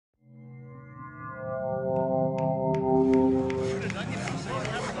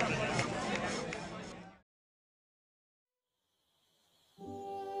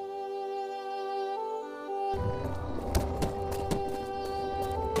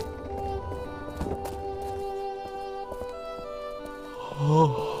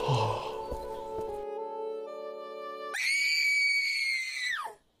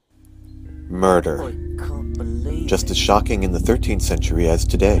Murder. Just as shocking in the 13th century as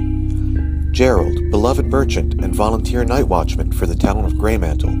today. Gerald, beloved merchant and volunteer night watchman for the town of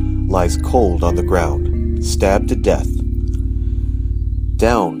Greymantle, lies cold on the ground, stabbed to death.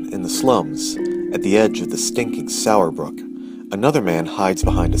 Down in the slums, at the edge of the stinking Sour Brook, another man hides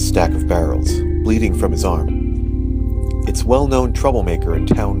behind a stack of barrels, bleeding from his arm. It's well-known troublemaker and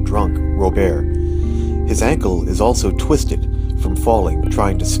town drunk, Robert. His ankle is also twisted from falling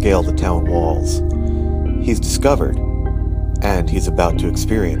trying to scale the town walls. He's discovered, and he's about to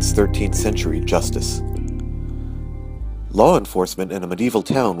experience 13th century justice. Law enforcement in a medieval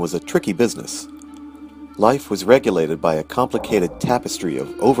town was a tricky business. Life was regulated by a complicated tapestry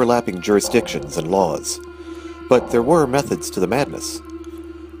of overlapping jurisdictions and laws, but there were methods to the madness.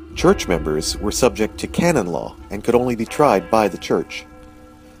 Church members were subject to canon law and could only be tried by the church.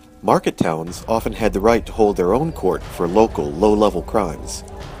 Market towns often had the right to hold their own court for local, low-level crimes.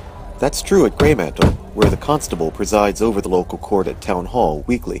 That's true at Greymantle, where the constable presides over the local court at Town Hall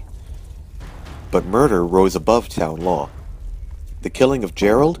weekly. But murder rose above town law. The killing of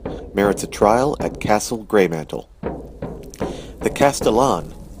Gerald merits a trial at Castle Greymantle. The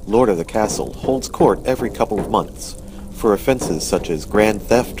Castellan, lord of the castle, holds court every couple of months for offenses such as grand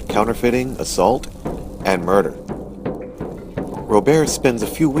theft, counterfeiting, assault, and murder. Robert spends a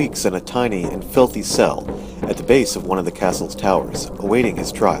few weeks in a tiny and filthy cell at the base of one of the castle's towers, awaiting his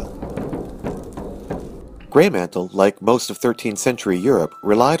trial. Greymantle, like most of 13th century Europe,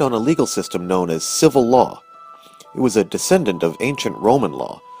 relied on a legal system known as civil law. It was a descendant of ancient Roman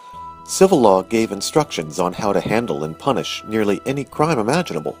law. Civil law gave instructions on how to handle and punish nearly any crime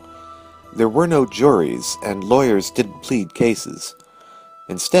imaginable. There were no juries, and lawyers didn't plead cases.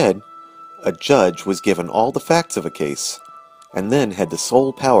 Instead, a judge was given all the facts of a case, and then had the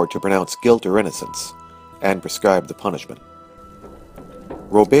sole power to pronounce guilt or innocence, and prescribe the punishment.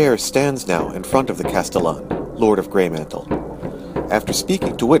 Robert stands now in front of the Castellan, lord of Greymantle. After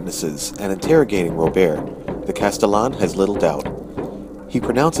speaking to witnesses and interrogating Robert, the Castellan has little doubt. He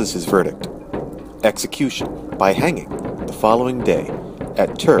pronounces his verdict: execution by hanging the following day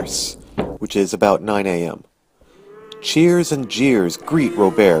at Terce, which is about 9 a.m. Cheers and jeers greet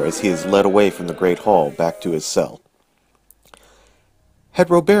Robert as he is led away from the great hall back to his cell. Had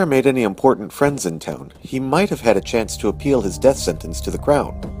Robert made any important friends in town, he might have had a chance to appeal his death sentence to the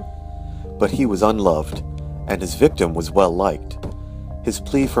crown. But he was unloved, and his victim was well liked. His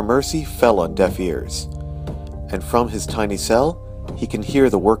plea for mercy fell on deaf ears, and from his tiny cell, he can hear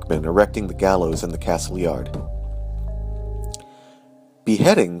the workmen erecting the gallows in the castle yard.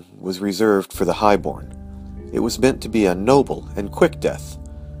 Beheading was reserved for the highborn. It was meant to be a noble and quick death,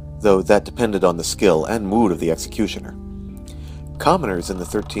 though that depended on the skill and mood of the executioner. Commoners in the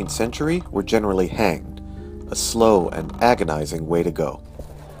 13th century were generally hanged, a slow and agonizing way to go.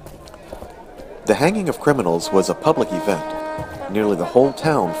 The hanging of criminals was a public event. Nearly the whole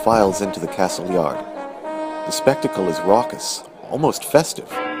town files into the castle yard. The spectacle is raucous, almost festive.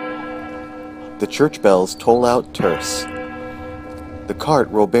 The church bells toll out terce. The cart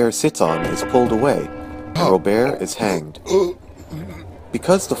Robert sits on is pulled away. Robert is hanged.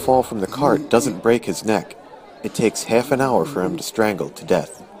 Because the fall from the cart doesn't break his neck, it takes half an hour for him to strangle to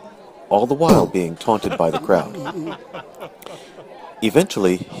death, all the while being taunted by the crowd.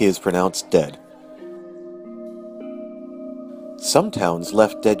 Eventually, he is pronounced dead. Some towns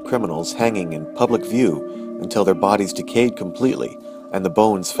left dead criminals hanging in public view until their bodies decayed completely and the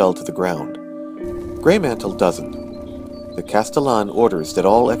bones fell to the ground. Greymantle doesn't. The Castellan orders that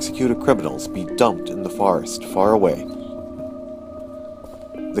all executed criminals be dumped in the forest far away.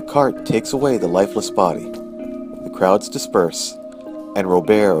 The cart takes away the lifeless body. The crowds disperse, and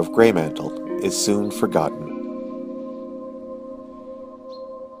Robert of Greymantle is soon forgotten.